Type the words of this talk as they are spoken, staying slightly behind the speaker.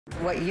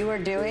What you were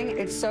doing,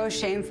 it's so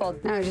shameful.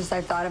 No, I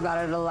thought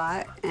about it a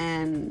lot,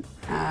 and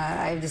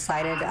I've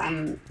decided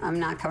I'm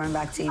not coming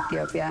back to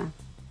Ethiopia.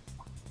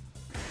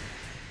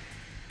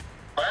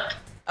 What?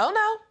 Oh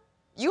no,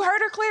 you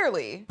heard her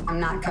clearly. I'm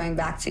not coming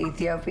back to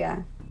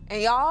Ethiopia.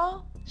 And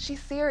y'all,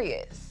 she's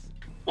serious.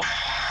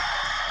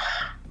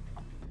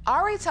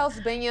 Ari tells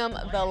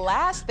Biniyam the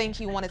last thing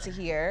he wanted to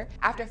hear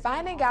after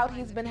finding out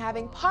he's been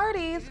having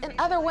parties and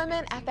other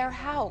women at their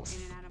house.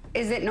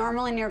 Is it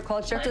normal in your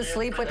culture to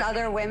sleep with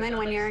other women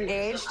when you're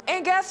engaged?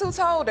 And guess who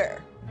told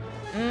her?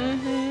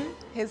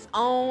 His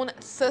own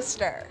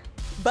sister.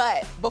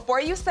 But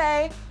before you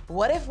say,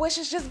 what if Wish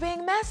is just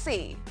being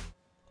messy?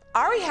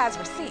 Ari has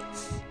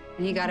receipts.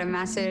 He got a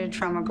message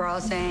from a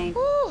girl saying,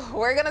 Whew,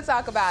 we're gonna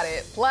talk about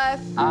it. Plus,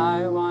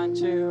 I want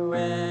you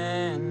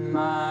in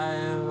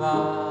my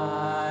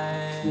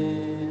life.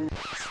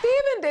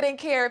 Steven didn't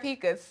care if he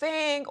could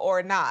sing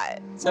or not.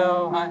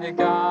 So I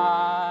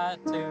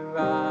got to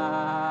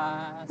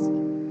ask.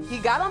 He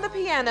got on the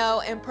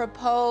piano and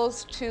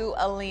proposed to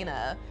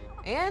Alina,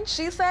 and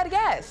she said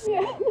yes. Yeah,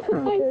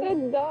 I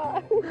said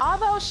that.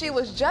 Although she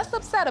was just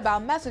upset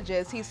about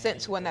messages he sent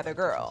to another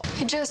girl.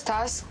 He just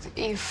asked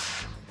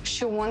if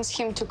she wants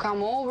him to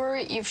come over,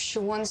 if she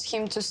wants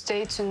him to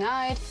stay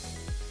tonight.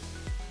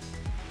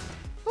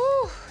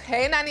 Whew.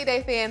 Hey 90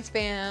 Day Fans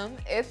fam,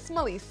 it's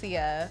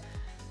Melicia.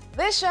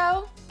 This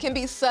show can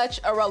be such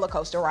a roller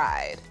coaster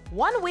ride.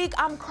 One week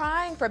I'm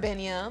crying for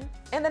Biniyam,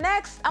 and the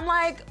next I'm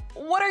like,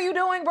 what are you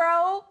doing,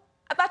 bro?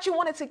 I thought you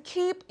wanted to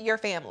keep your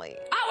family.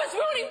 I was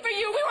rooting for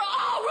you. We were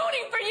all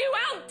rooting for you.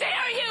 How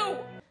dare you?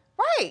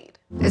 Right.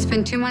 It's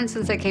been 2 months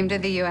since I came to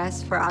the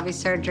US for Avi's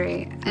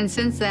surgery, and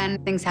since then,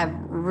 things have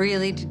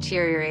really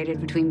deteriorated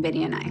between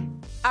Binny and I.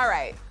 All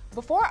right,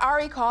 before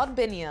Ari called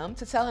Biniyam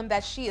to tell him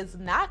that she is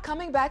not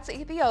coming back to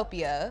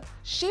Ethiopia,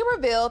 she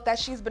revealed that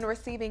she's been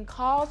receiving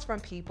calls from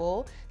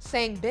people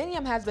saying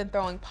Biniyam has been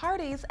throwing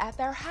parties at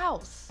their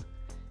house.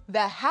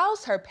 The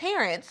house her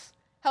parents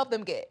helped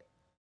them get.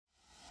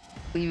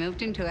 We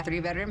moved into a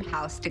 3-bedroom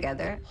house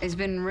together. It's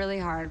been really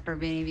hard for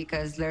Binny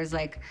because there's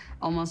like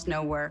almost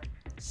no work.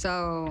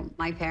 So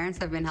my parents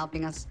have been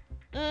helping us.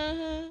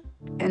 And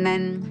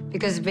then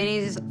because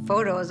Binny's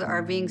photos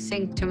are being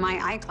synced to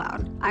my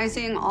iCloud, I'm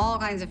seeing all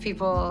kinds of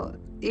people,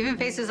 even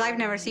faces I've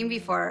never seen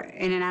before,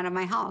 in and out of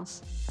my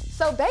house.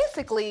 So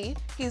basically,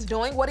 he's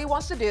doing what he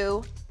wants to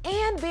do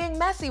and being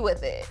messy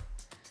with it.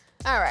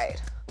 All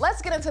right,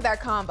 let's get into their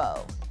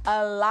combo.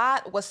 A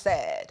lot was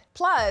said.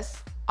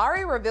 Plus,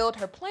 Ari revealed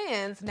her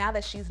plans now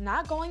that she's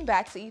not going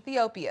back to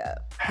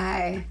Ethiopia.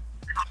 Hi.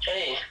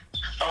 Hey,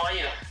 how are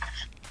you?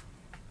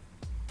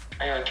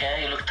 Are you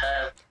okay? You look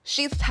tired.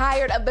 She's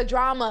tired of the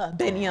drama,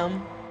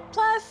 Biniyam.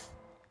 Plus,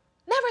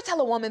 never tell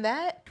a woman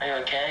that. Are you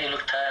okay? You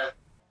look tired.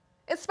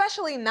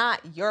 Especially not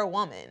your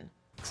woman.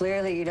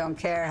 Clearly you don't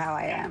care how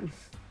I am.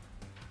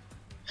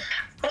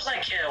 Of course I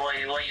care. What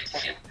you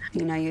thinking?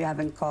 You know you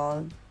haven't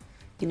called.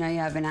 You know you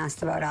haven't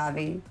asked about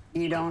Avi.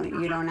 You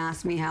don't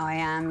ask me how I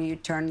am. You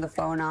turn the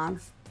phone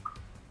off.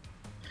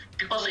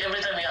 Because every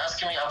time you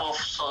ask me about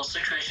some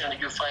situation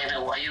you find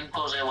why you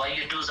go there, why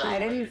you do that. I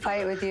didn't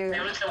fight with you.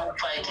 Every time we're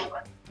fighting.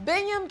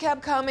 Biniyam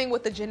kept coming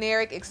with the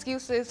generic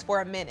excuses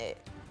for a minute,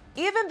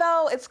 even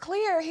though it's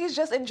clear he's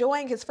just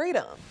enjoying his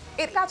freedom.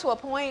 It got to a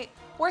point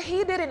where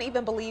he didn't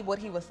even believe what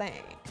he was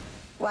saying.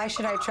 Why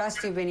should I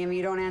trust you, Biniyam?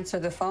 You don't answer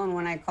the phone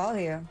when I call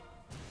you.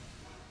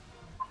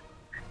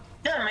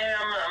 Yeah, maybe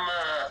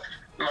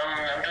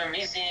I'm doing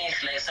music,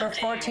 like For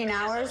something. 14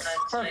 hours?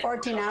 Sometimes, For like,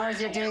 14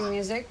 hours you're doing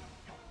music?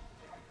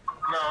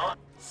 No.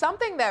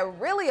 Something that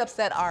really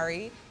upset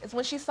Ari is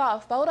when she saw a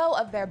photo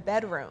of their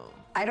bedroom.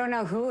 I don't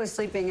know who was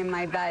sleeping in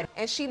my bed.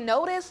 And she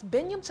noticed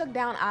Biniyam took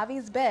down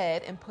Avi's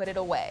bed and put it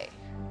away.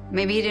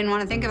 Maybe he didn't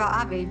want to think about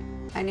Avi.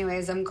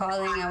 Anyways, I'm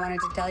calling. I wanted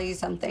to tell you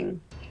something.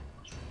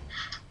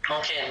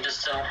 Okay,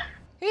 just tell me.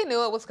 He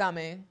knew it was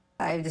coming.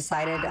 I've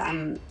decided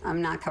I'm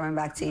not coming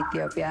back to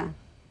Ethiopia.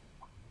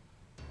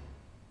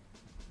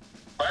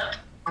 What?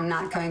 I'm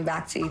not coming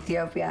back to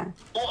Ethiopia.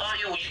 Who are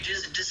you? You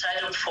just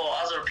decided for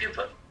other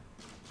people.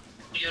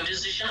 Your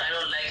decision, I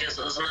don't like it.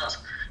 It's not.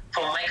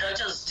 For my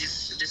culture, it's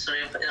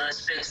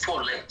disrespectful.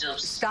 Like,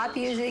 just Stop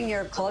using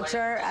your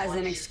culture as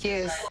an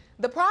excuse.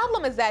 The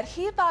problem is that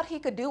he thought he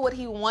could do what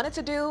he wanted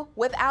to do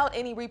without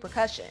any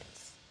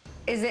repercussions.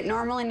 Is it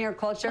normal in your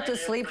culture to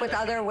sleep with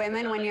other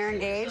women when you're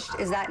engaged?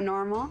 Is that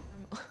normal?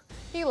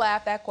 He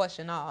laughed that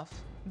question off.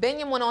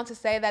 Biniyam went on to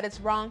say that it's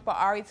wrong for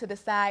Ari to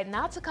decide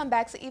not to come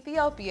back to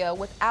Ethiopia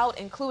without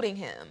including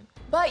him.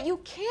 But you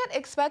can't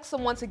expect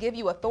someone to give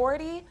you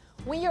authority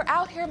when you're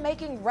out here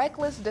making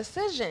reckless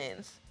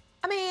decisions.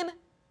 I mean,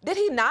 did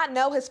he not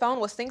know his phone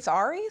was synced to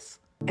Ari's?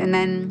 And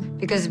then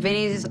because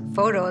Binny's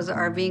photos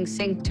are being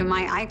synced to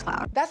my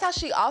iCloud. That's how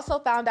she also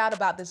found out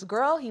about this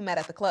girl he met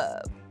at the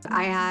club.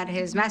 I had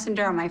his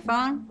messenger on my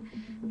phone,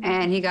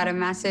 and he got a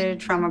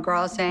message from a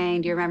girl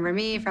saying, do you remember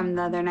me from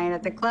the other night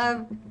at the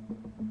club?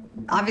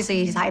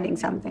 Obviously, he's hiding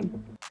something.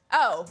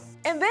 Oh,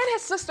 and then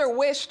his sister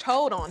Wish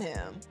told on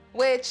him,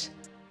 which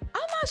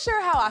I'm not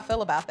sure how I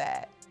feel about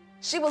that.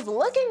 She was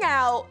looking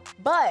out,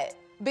 but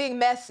being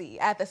messy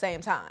at the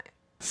same time.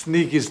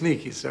 Sneaky,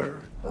 sneaky, sir.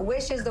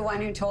 Wish is the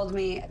one who told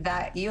me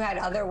that you had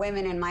other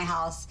women in my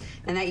house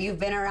and that you've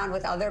been around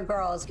with other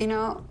girls. You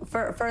know,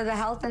 for the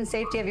health and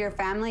safety of your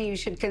family, you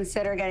should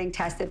consider getting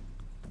tested.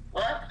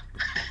 What?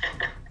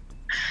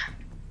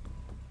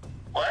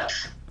 What?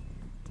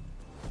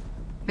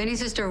 Vinny's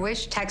sister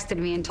Wish texted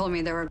me and told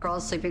me there were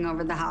girls sleeping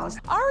over the house.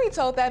 Ari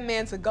told that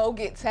man to go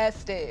get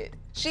tested.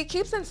 She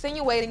keeps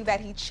insinuating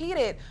that he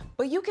cheated,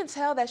 but you can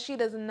tell that she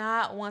does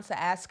not want to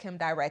ask him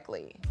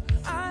directly.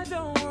 I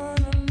don't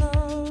wanna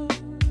know.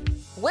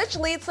 Which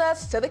leads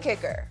us to the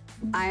kicker.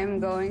 I'm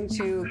going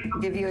to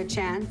give you a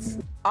chance.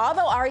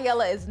 Although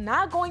Ariela is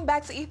not going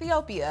back to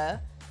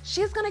Ethiopia,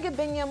 she's gonna give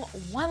Biniyam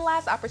one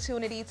last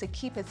opportunity to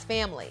keep his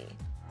family.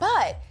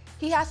 But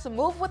he has to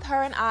move with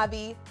her and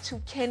Avi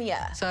to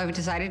Kenya. So I've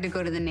decided to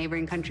go to the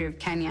neighboring country of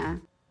Kenya.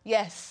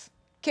 Yes,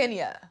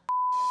 Kenya.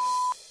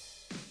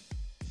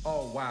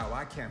 Oh, wow,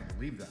 I can't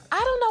believe that. I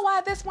don't know why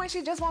at this point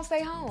she just won't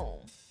stay home.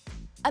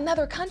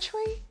 Another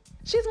country?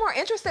 She's more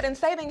interested in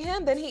saving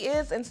him than he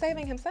is in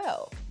saving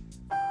himself.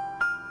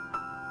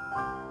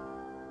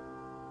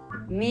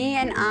 Me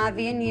and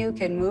Avi and you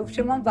can move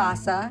to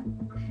Mombasa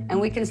and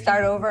we can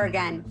start over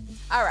again.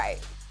 All right,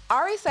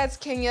 Ari says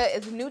Kenya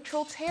is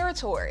neutral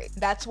territory.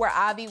 That's where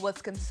Avi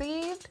was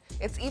conceived.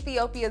 It's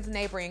Ethiopia's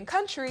neighboring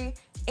country,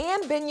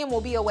 and Biniyam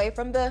will be away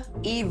from the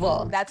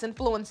evil that's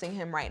influencing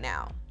him right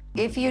now.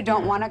 If you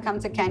don't want to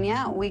come to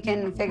Kenya, we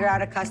can figure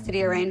out a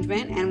custody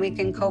arrangement and we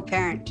can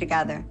co-parent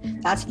together.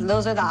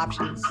 Those are the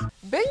options.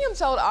 Biniyam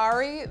told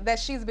Ari that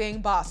she's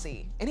being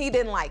bossy, and he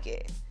didn't like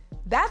it.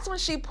 That's when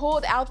she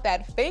pulled out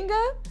that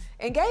finger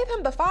and gave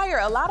him the fire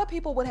a lot of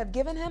people would have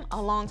given him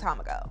a long time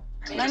ago.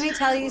 Let me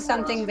tell you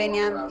something,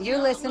 Biniyam. You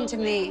listen to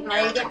me.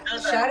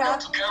 Shut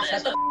up,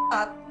 shut the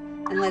up,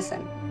 and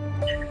listen.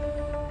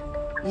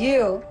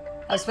 You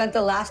have spent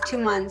the last 2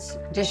 months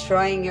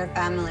destroying your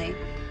family.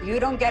 You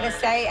don't get a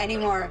say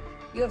anymore.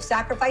 You have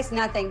sacrificed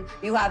nothing.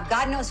 You have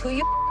God knows who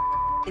you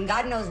and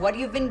God knows what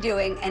you've been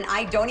doing, and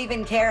I don't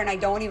even care and I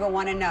don't even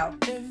want to know.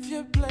 If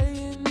you're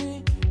playing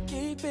me,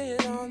 keep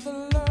it on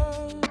the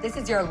low. This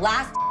is your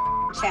last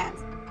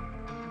chance.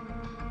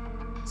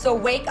 So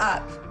wake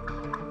up.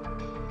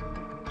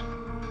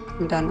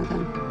 I'm done with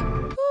him.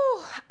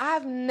 Whew,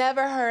 I've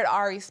never heard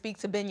Ari speak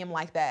to Biniyam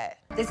like that.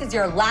 This is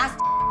your last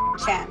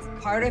chance.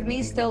 Part of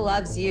me still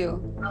loves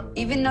you.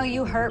 Even though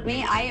you hurt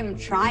me, I am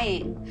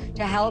trying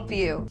to help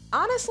you.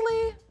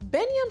 Honestly,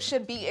 Biniyam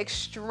should be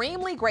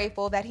extremely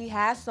grateful that he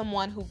has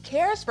someone who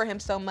cares for him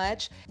so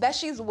much that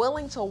she's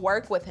willing to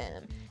work with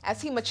him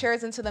as he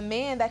matures into the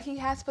man that he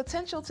has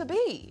potential to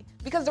be.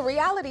 Because the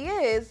reality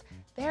is,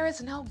 there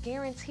is no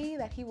guarantee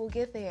that he will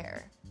get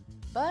there.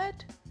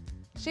 But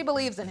she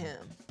believes in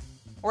him,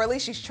 or at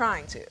least she's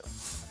trying to.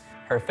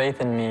 Her faith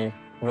in me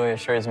really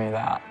assures me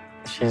that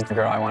she's the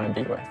girl I want to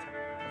be with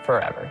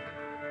forever.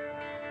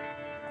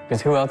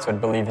 Because who else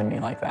would believe in me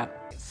like that?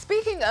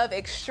 Speaking of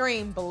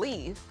extreme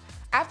belief,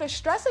 after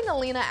stressing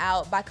Alina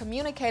out by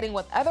communicating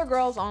with other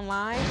girls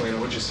online... Alina,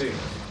 what'd you see?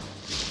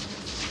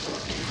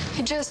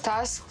 He just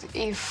asked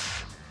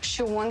if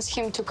she wants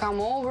him to come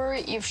over,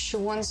 if she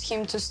wants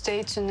him to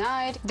stay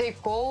tonight. They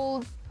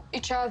called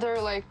each other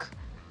like,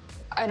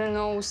 I don't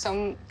know,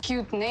 some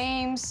cute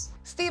names.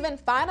 Steven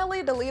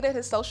finally deleted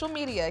his social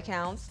media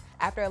accounts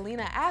after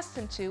Alina asked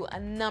him to a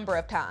number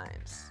of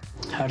times.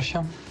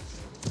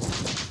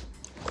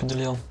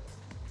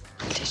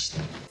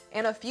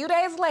 And a few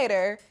days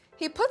later,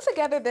 he put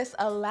together this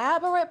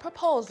elaborate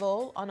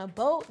proposal on a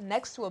boat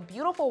next to a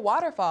beautiful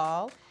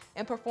waterfall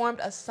and performed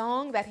a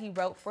song that he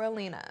wrote for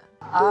Alina.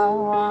 I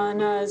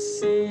wanna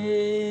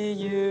see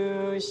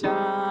you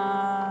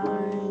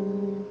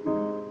shine.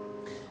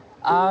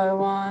 I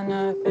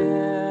wanna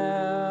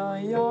feel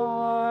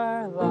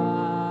your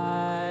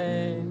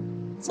light.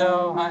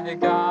 So I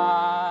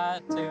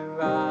got to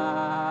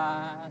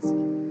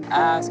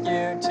ask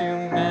you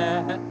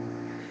to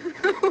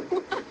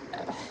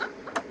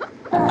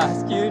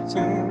ask you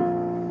to.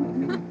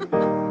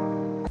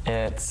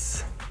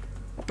 It's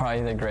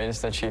probably the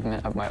greatest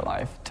achievement of my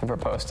life to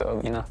propose to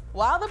Alina.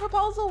 While the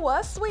proposal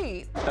was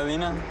sweet,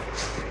 Alina,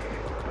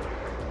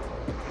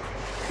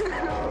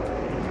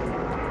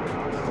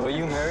 will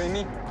you marry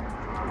me?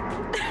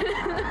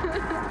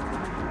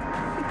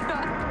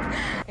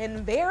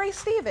 and very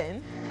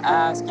Steven,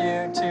 Ask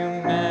you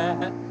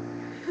to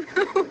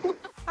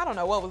I don't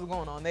know what was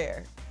going on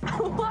there.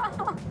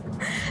 Wow.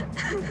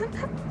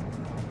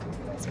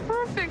 It's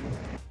perfect.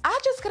 I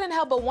just couldn't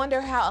help but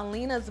wonder how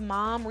Alina's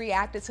mom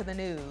reacted to the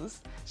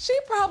news. She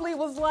probably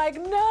was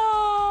like,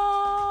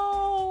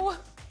 no.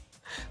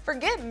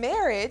 Forget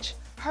marriage.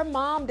 Her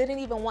mom didn't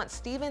even want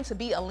Steven to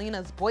be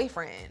Alina's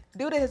boyfriend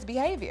due to his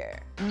behavior.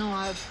 Ну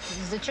а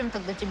зачем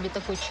тогда тебе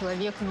такой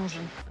человек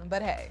нужен?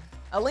 But hey,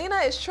 Alina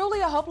is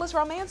truly a hopeless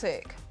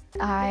romantic.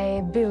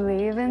 I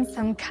believe in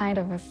some kind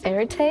of a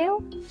fairy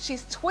tale.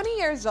 She's 20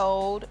 years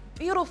old,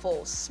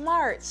 beautiful,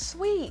 smart,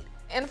 sweet.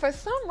 And for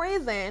some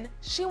reason,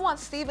 she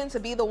wants Steven to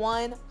be the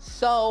one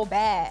so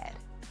bad.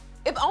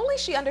 If only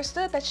she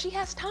understood that she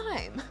has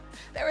time.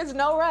 There is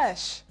no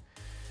rush.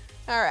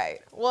 All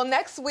right, well,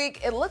 next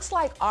week, it looks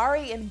like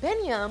Ari and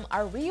Biniyam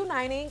are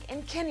reuniting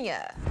in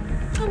Kenya.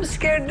 I'm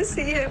scared to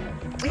see him.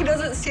 He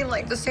doesn't seem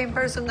like the same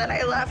person that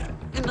I left,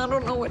 and I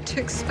don't know what to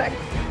expect.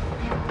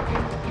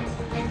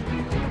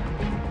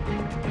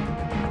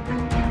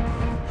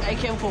 I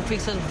came for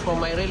fixing for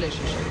my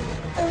relationship.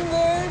 I'm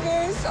very,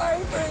 very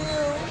sorry for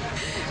you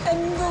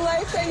and the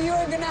life that you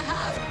are gonna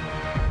have.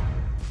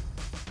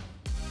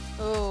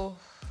 Ooh.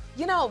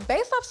 You know,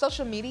 based off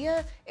social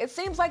media, it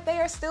seems like they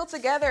are still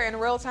together in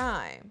real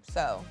time.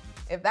 So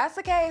if that's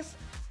the case,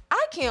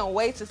 I can't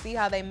wait to see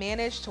how they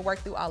manage to work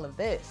through all of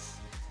this.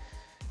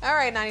 All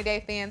right, 90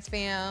 Day Fans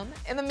fam.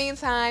 In the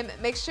meantime,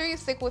 make sure you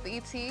stick with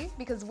ET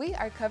because we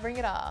are covering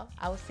it all.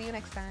 I will see you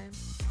next time.